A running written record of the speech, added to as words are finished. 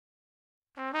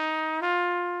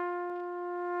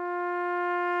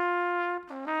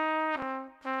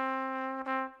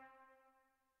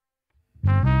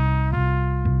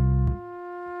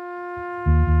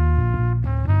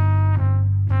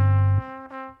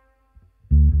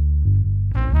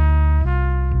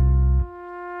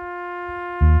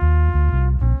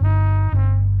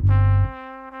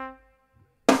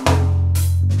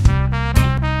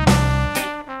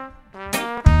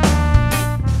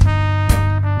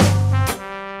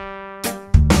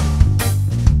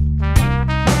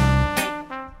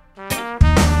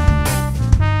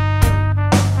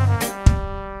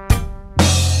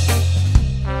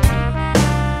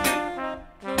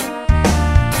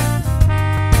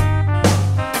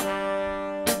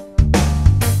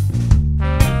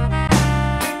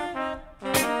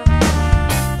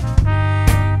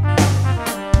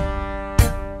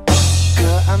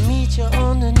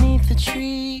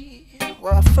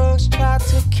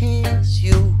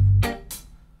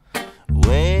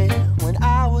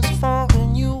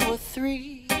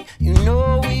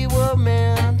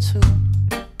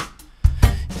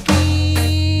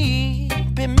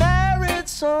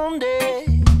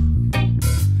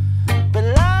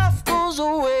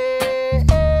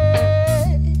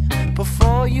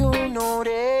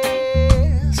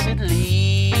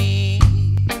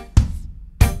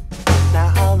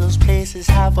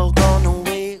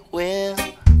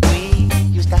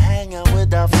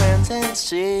and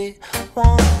say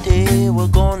one day we're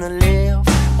gonna live,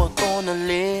 we're gonna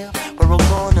live, but we're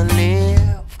gonna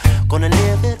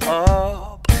live it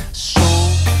up. So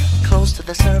close to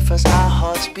the surface, our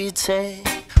hearts beating.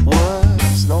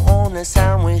 Words, the only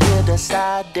sound we hear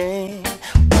deciding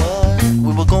what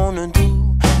we were gonna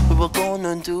do, we were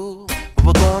gonna do, we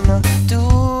were gonna do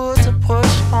to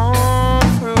push on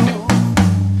through.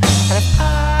 And if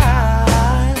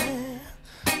I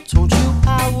told you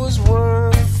I was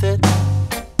worth it,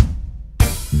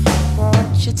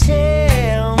 won't you take